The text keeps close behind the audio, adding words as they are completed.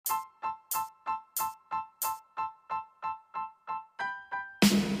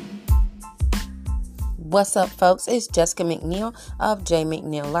What's up, folks? It's Jessica McNeil of J.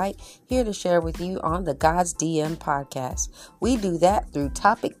 McNeil Light, here to share with you on the God's DM podcast. We do that through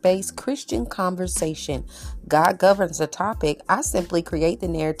topic-based Christian conversation. God governs the topic. I simply create the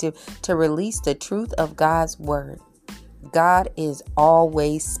narrative to release the truth of God's word. God is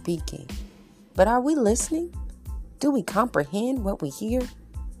always speaking. But are we listening? Do we comprehend what we hear?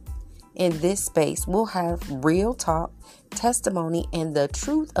 In this space, we'll have real talk, testimony, and the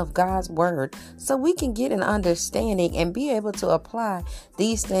truth of God's word so we can get an understanding and be able to apply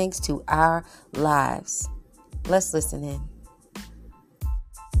these things to our lives. Let's listen in.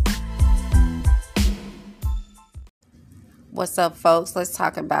 What's up, folks? Let's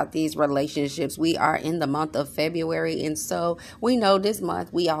talk about these relationships. We are in the month of February, and so we know this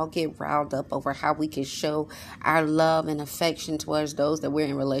month we all get riled up over how we can show our love and affection towards those that we're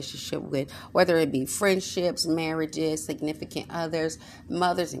in relationship with, whether it be friendships, marriages, significant others,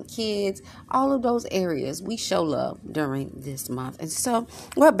 mothers and kids, all of those areas. We show love during this month. And so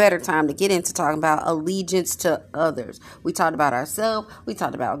what better time to get into talking about allegiance to others? We talked about ourselves. We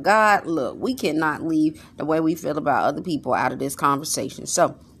talked about God. Look, we cannot leave the way we feel about other people out of this conversation.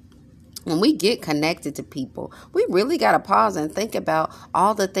 So when we get connected to people, we really got to pause and think about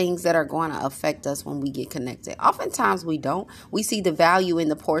all the things that are going to affect us when we get connected. Oftentimes we don't. We see the value in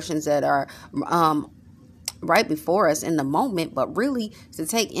the portions that are right before us in the moment, but really to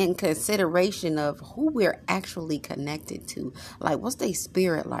take in consideration of who we're actually connected to. Like, what's their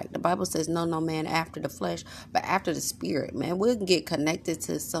spirit like? The Bible says, no man after the flesh, but after the spirit. Man, we can get connected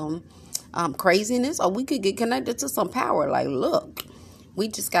to some craziness, or we could get connected to some power. Like, look, we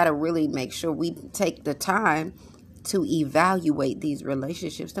just got to really make sure we take the time to evaluate these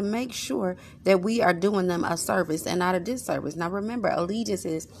relationships to make sure that we are doing them a service and not a disservice. Now, remember, allegiance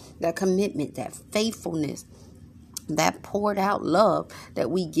is that commitment, that faithfulness, that poured out love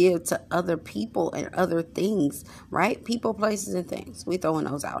that we give to other people and other things, right? People, places, and things. We throwing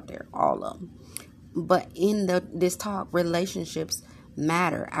those out there, all of them. But in this talk, relationships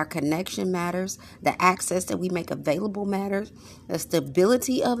matter. Our connection matters. The access that we make available matters. The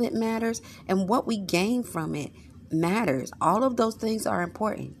stability of it matters. And what we gain from it matters. All of those things are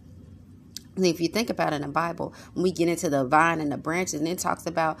important. And if you think about it in the Bible, when we get into the vine and the branches, and it talks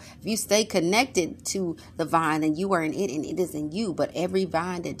about if you stay connected to the vine, then you are in it and it is in you. But every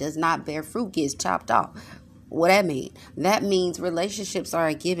vine that does not bear fruit gets chopped off. What that mean? That means relationships are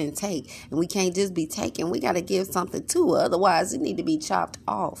a give and take, and we can't just be taking. We got to give something too. Otherwise, it need to be chopped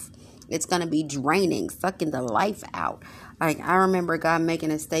off. It's going to be draining, sucking the life out. Like, I remember God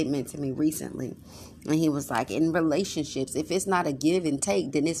making a statement to me recently, and he was like, in relationships, if it's not a give and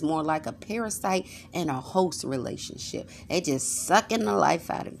take, then it's more like a parasite and a host relationship. They just sucking the life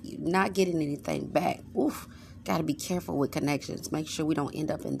out of you, not getting anything back. Oof. Got to be careful with connections. Make sure we don't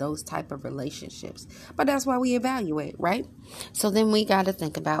end up in those type of relationships. But that's why we evaluate, right? So then we got to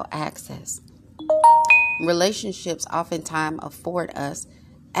think about access. Relationships oftentimes afford us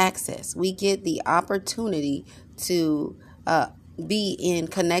access. We get the opportunity to be in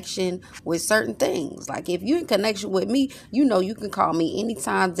connection with certain things. Like, if you're in connection with me, you know you can call me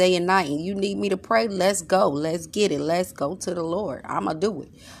anytime, day and night, and you need me to pray, let's go. Let's get it. Let's go to the Lord. I'm going to do it.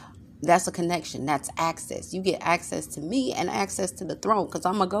 That's a connection. That's access. You get access to me and access to the throne because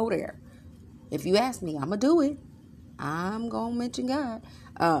I'm going to go there. If you ask me, I'm going to do it. I'm going to mention God.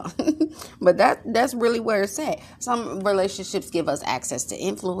 But that's really where it's at. Some relationships give us access to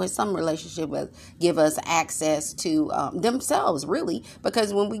influence. Some relationships give us access to themselves, really.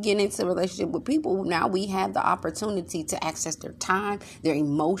 Because when we get into a relationship with people, now we have the opportunity to access their time, their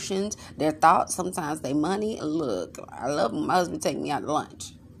emotions, their thoughts, sometimes their money. Look, I love my husband take me out to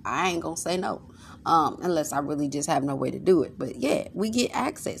lunch. I ain't going to say no. Unless I really just have no way to do it. But yeah, we get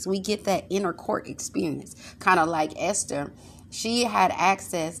access. We get that inner court experience. Kind of like Esther. She had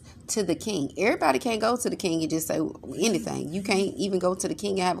access to the king. Everybody can't go to the king and just say anything. You can't even go to the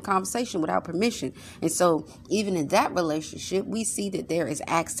king and have a conversation without permission. And so even in that relationship, we see that there is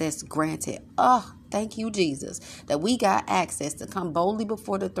access granted. Oh, thank you, Jesus, that we got access to come boldly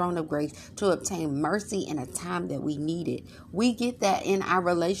before the throne of grace to obtain mercy in a time that we need it. We get that in our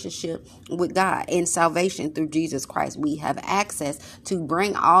relationship with God in salvation through Jesus Christ. We have access to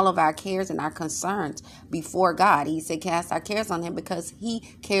bring all of our cares and our concerns before God. He said, cast our cares on him because he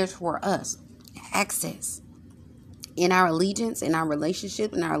cares for us. Access in our allegiance, in our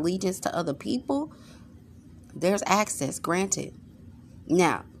relationship, in our allegiance to other people. There's access granted.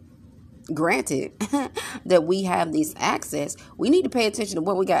 Now, granted that we have this access, we need to pay attention to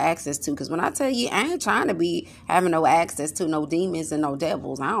what we got access to. Because when I tell you, I ain't trying to be having no access to no demons and no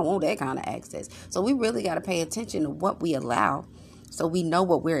devils. I don't want that kind of access. So we really got to pay attention to what we allow So we know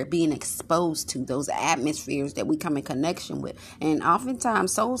what we're being exposed to, those atmospheres that we come in connection with. And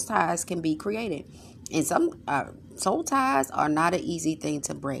oftentimes soul ties can be created. And some soul ties are not an easy thing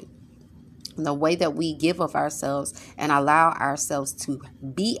to break. The way that we give of ourselves and allow ourselves to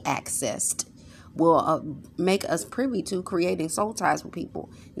be accessed will make us privy to creating soul ties with people.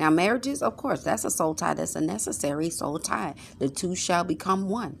 Now, marriages, of course, that's a soul tie. That's a necessary soul tie. The two shall become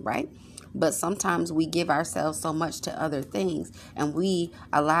one, right? But sometimes we give ourselves so much to other things and we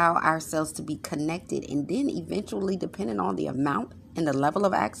allow ourselves to be connected. And then eventually, depending on the amount and the level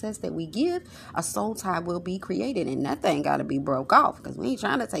of access that we give, a soul tie will be created. And that thing got to be broke off because we ain't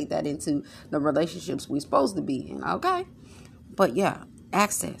trying to take that into the relationships we're supposed to be in. Okay. But yeah,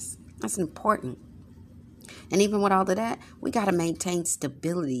 access. That's important. And even with all of that, we got to maintain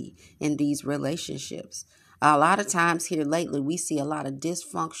stability in these relationships. A lot of times here lately, we see a lot of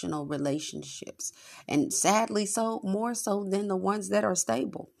dysfunctional relationships. And sadly, so more so than the ones that are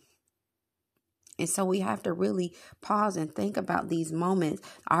stable. And so we have to really pause and think about these moments.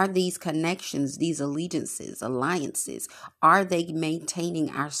 Are these connections, these allegiances, alliances, are they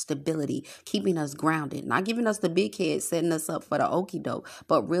maintaining our stability, keeping us grounded, not giving us the big head, setting us up for the okie doke,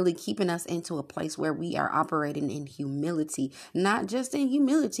 but really keeping us into a place where we are operating in humility, not just in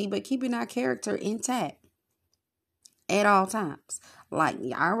humility, but keeping our character intact at all times. Like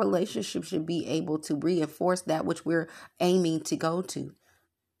our relationship should be able to reinforce that which we're aiming to go to.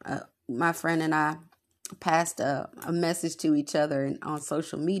 My friend and I passed a message to each other on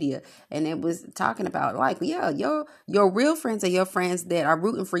social media, and it was talking about like, yeah, your real friends are your friends that are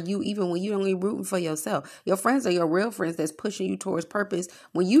rooting for you even when you only rooting for yourself. Your friends are your real friends that's pushing you towards purpose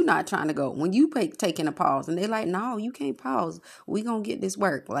when you not trying to go, when you taking a pause, and they're like, no, you can't pause, we gonna get this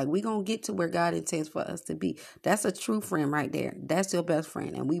work, like we gonna get to where God intends for us to be. That's a true friend right there. That's your best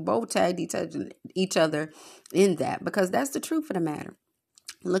friend. And we both tagged each other in that because that's the truth of the matter.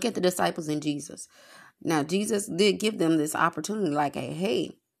 Look at the disciples in Jesus. Now, Jesus did give them this opportunity like,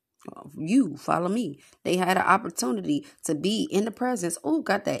 hey, you follow me. They had an opportunity to be in the presence. Oh,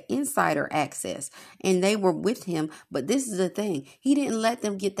 got that insider access. And they were with him. But this is the thing. He didn't let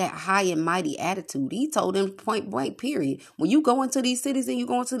them get that high and mighty attitude. He told them point blank, period. When you go into these cities and you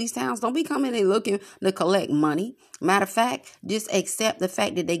go into these towns, don't be coming and looking to collect money. Matter of fact, just accept the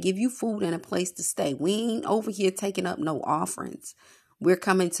fact that they give you food and a place to stay. We ain't over here taking up no offerings. We're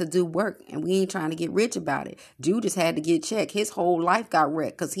coming to do work and we ain't trying to get rich about it. Judas had to get checked. His whole life got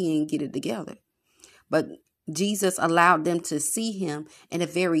wrecked because he didn't get it together. But Jesus allowed them to see him in a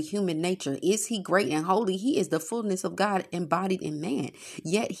very human nature. Is he great and holy? He is the fullness of God embodied in man.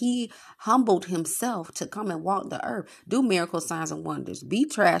 Yet he humbled himself to come and walk the earth, do miracle signs and wonders, be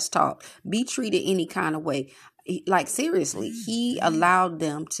trash talked, be treated any kind of way. Like seriously, he allowed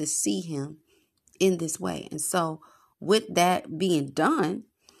them to see him in this way. And so with that being done,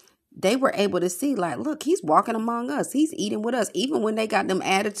 they were able to see like, look, he's walking among us. He's eating with us. Even when they got them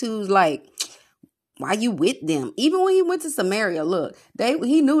attitudes like, why you with them? Even when he went to Samaria, look,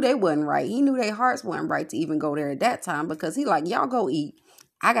 he knew they wasn't right. He knew their hearts weren't right to even go there at that time because he like, y'all go eat.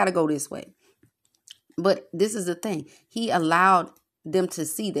 I got to go this way. But this is the thing. He allowed them to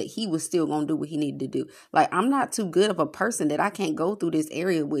see that he was still going to do what he needed to do. Like, I'm not too good of a person that I can't go through this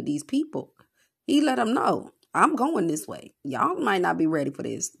area with these people. He let them know. I'm going this way. Y'all might not be ready for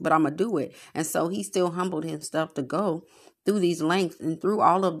this, but I'm going to do it. And so he still humbled himself to go through these lengths and through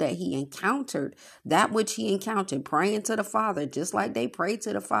all of that he encountered, that which he encountered, praying to the Father, just like they prayed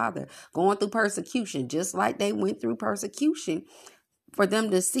to the Father, going through persecution, just like they went through persecution, for them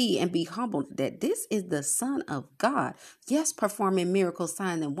to see and be humbled that this is the Son of God. Yes, performing miracles,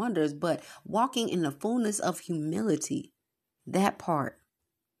 signs, and wonders, but walking in the fullness of humility. That part,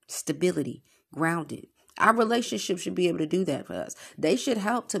 stability, grounded. Our relationship should be able to do that for us. They should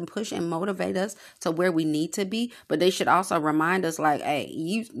help to push and motivate us to where we need to be, but they should also remind us like, hey,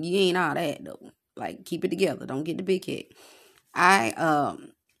 you ain't all that though. Like, keep it together. Don't get the big head. I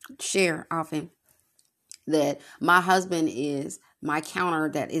share often that my husband is my counter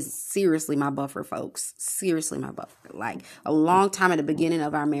that is seriously my buffer, folks. Seriously my buffer. Like a long time at the beginning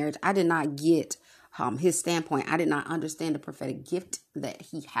of our marriage, I did not get his standpoint. I did not understand the prophetic gift that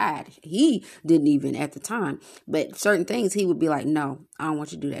he had. He didn't even at the time. But certain things he would be like, no, I don't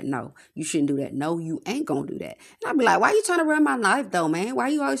want you to do that. No, you shouldn't do that. No, you ain't going to do that. And I'd be like, why are you trying to run my life though, man? Why are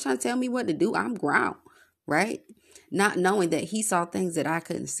you always trying to tell me what to do? I'm ground, right? Not knowing that he saw things that I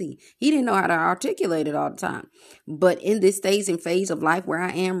couldn't see. He didn't know how to articulate it all the time. But in this stage and phase of life where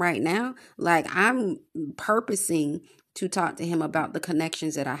I am right now, like I'm purposing to talk to him about the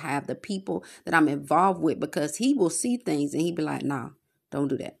connections that I have, the people that I'm involved with, because he will see things and he'd be like, nah, don't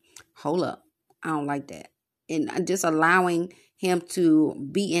do that. Hold up. I don't like that. and just allowing him to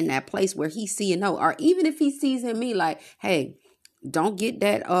be in that place where he see and know, or even if he sees in me like, hey, don't get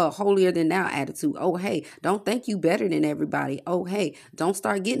that holier than thou attitude. Oh, hey, don't think you better than everybody. Oh, hey, don't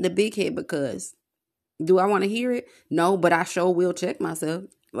start getting the big head because do I want to hear it? No, but I sure will check myself.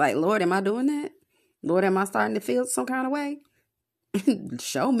 Like, Lord, am I doing that? Lord, am I starting to feel some kind of way?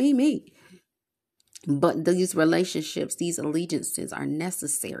 Show me. But these relationships, these allegiances are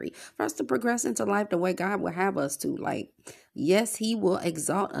necessary for us to progress into life the way God will have us to. Like, yes, he will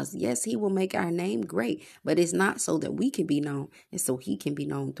exalt us. Yes, he will make our name great. But it's not so that we can be known. It's so he can be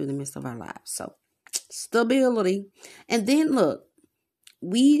known through the midst of our lives. So, stability. And then, look,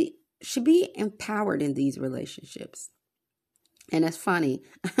 we should be empowered in these relationships. And it's funny,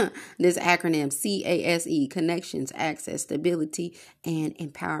 this acronym CASE, connections, access, stability, and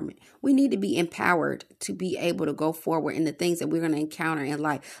empowerment. We need to be empowered to be able to go forward in the things that we're going to encounter in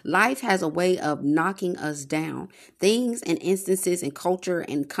life. Life has a way of knocking us down. Things and instances and culture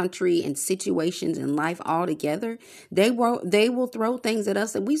and country and situations in life all together, they will throw things at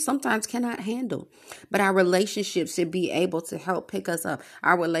us that we sometimes cannot handle. But our relationships should be able to help pick us up.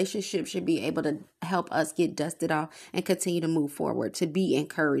 Our relationship should be able to help us get dusted off and continue to move forward, to be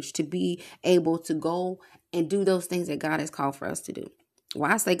encouraged, to be able to go and do those things that God has called for us to do.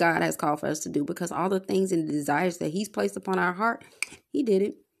 Why I say God has called for us to do? Because all the things and the desires that he's placed upon our heart, he did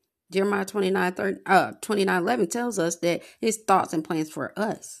it. Jeremiah 29:11 tells us that his thoughts and plans for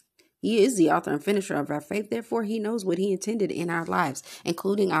us. He is the author and finisher of our faith. Therefore, he knows what he intended in our lives,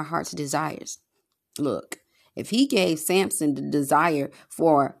 including our heart's desires. Look, if he gave Samson the desire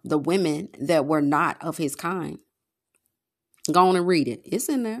for the women that were not of his kind, go on and read it. It's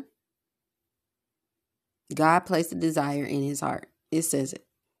in there. God placed a desire in his heart. It says it.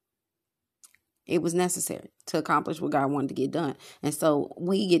 It was necessary to accomplish what God wanted to get done. And so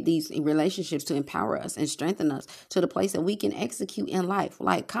we get these relationships to empower us and strengthen us to the place that we can execute in life.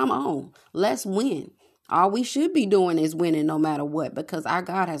 Like, come on, let's win. All we should be doing is winning no matter what, because our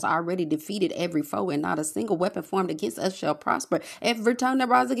God has already defeated every foe, and not a single weapon formed against us shall prosper. Every tongue that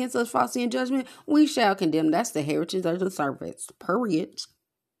rises against us falsely in judgment, we shall condemn. That's the heritage of the servants, period.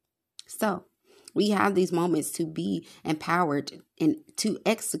 So we have these moments to be empowered and to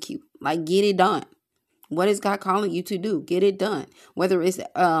execute, like get it done. What is God calling you to do? Get it done. Whether it's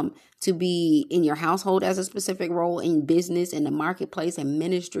to be in your household as a specific role, in business, in the marketplace, in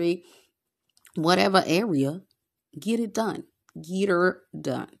ministry, whatever area, get it done. Get her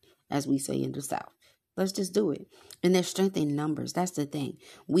done, as we say in the South. Let's just do it. And there's strength in numbers. That's the thing.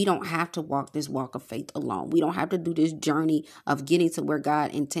 We don't have to walk this walk of faith alone. We don't have to do this journey of getting to where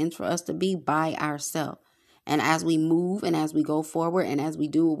God intends for us to be by ourselves. And as we move and as we go forward and as we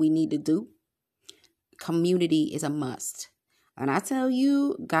do what we need to do, community is a must. And I tell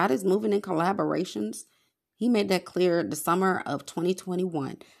you, God is moving in collaborations. He made that clear the summer of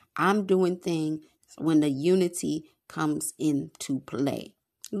 2021. I'm doing things when the unity comes into play.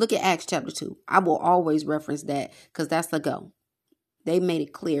 Look at Acts chapter 2. I will always reference that because that's the go. They made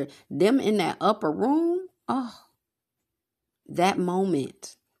it clear. Them in that upper room, that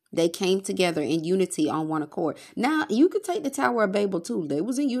moment, they came together in unity on one accord. Now, you could take the Tower of Babel too. They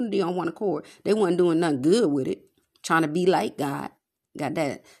was in unity on one accord. They weren't doing nothing good with it, trying to be like God. Got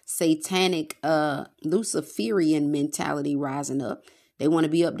that satanic, Luciferian mentality rising up. They want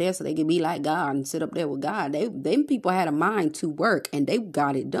to be up there so they can be like God and sit up there with God. Them people had a mind to work and they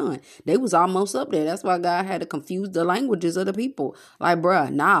got it done. They was almost up there. That's why God had to confuse the languages of the people. Like,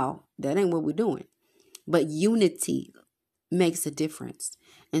 bruh, now that ain't what we're doing. But unity makes a difference.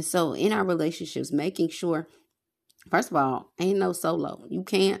 And so in our relationships, making sure, first of all, ain't no solo. You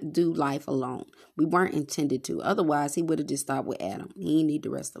can't do life alone. We weren't intended to. Otherwise, he would have just stopped with Adam. He didn't need the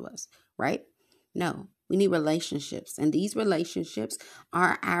rest of us, right? No. We need relationships, and these relationships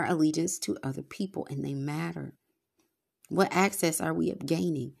are our allegiance to other people, and they matter. What access are we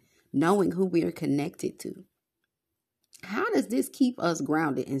gaining? Knowing who we are connected to. How does this keep us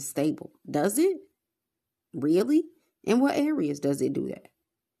grounded and stable? Does it? Really? In what areas does it do that?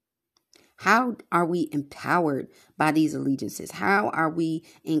 How are we empowered by these allegiances? How are we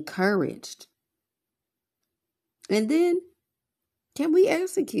encouraged? And then, can we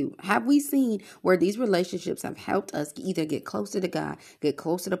execute? Have we seen where these relationships have helped us either get closer to God, get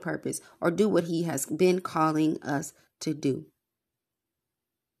closer to purpose, or do what he has been calling us to do?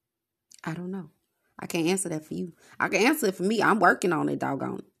 I don't know. I can't answer that for you. I can answer it for me. I'm working on it,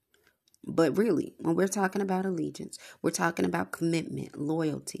 doggone it. But really, when we're talking about allegiance, we're talking about commitment,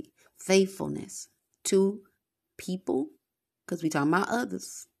 loyalty, faithfulness to people, because we're talking about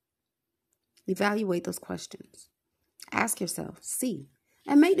others. Evaluate those questions. Ask yourself, see,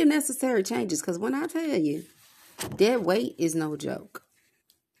 and make the necessary changes. Because when I tell you, Dead weight is no joke.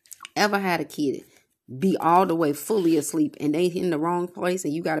 Ever had a kid be all the way fully asleep and they in the wrong place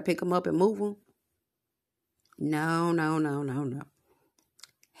and you got to pick them up and move them? No, no, no, no, no.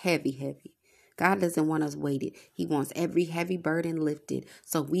 Heavy, heavy. God doesn't want us weighted. He wants every heavy burden lifted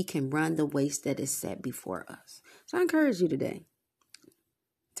so we can run the race that is set before us. So I encourage you today.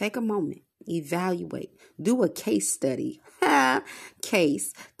 Take a moment. Evaluate. Do a case study.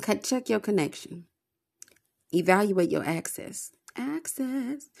 Case. Check your connection. Evaluate your access.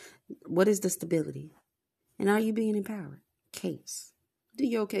 Access. What is the stability? And are you being empowered? Case. Do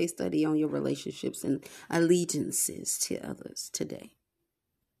your case study on your relationships and allegiances to others today.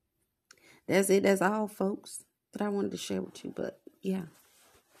 That's it. That's all, folks, that I wanted to share with you. But yeah,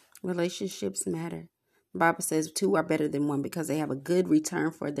 relationships matter. The Bible says two are better than one because they have a good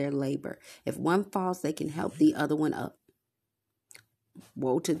return for their labor. If one falls, they can help the other one up.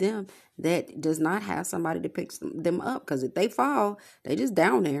 Woe to them that does not have somebody to pick them up, because if they fall, they just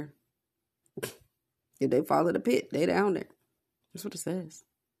down there. If they fall in the pit, they down there. That's what it says.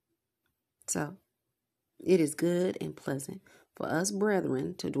 So it is good and pleasant for us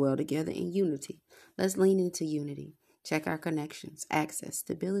brethren to dwell together in unity. Let's lean into unity. Check our connections, access,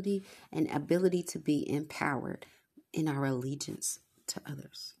 stability, and ability to be empowered in our allegiance to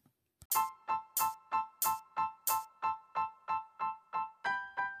others.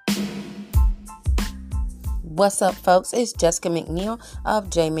 What's up, folks? It's Jessica McNeil of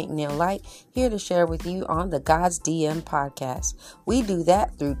J. McNeil Light, here to share with you on the God's DM podcast. We do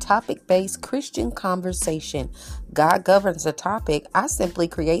that through topic-based Christian conversation. God governs the topic. I simply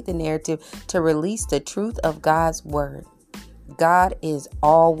create the narrative to release the truth of God's word. God is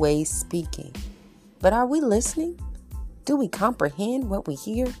always speaking. But are we listening? Do we comprehend what we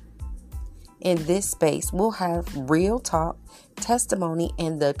hear? In this space, we'll have real talk, testimony,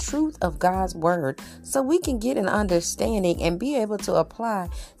 and the truth of God's word so we can get an understanding and be able to apply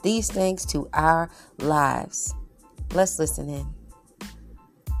these things to our lives. Let's listen in.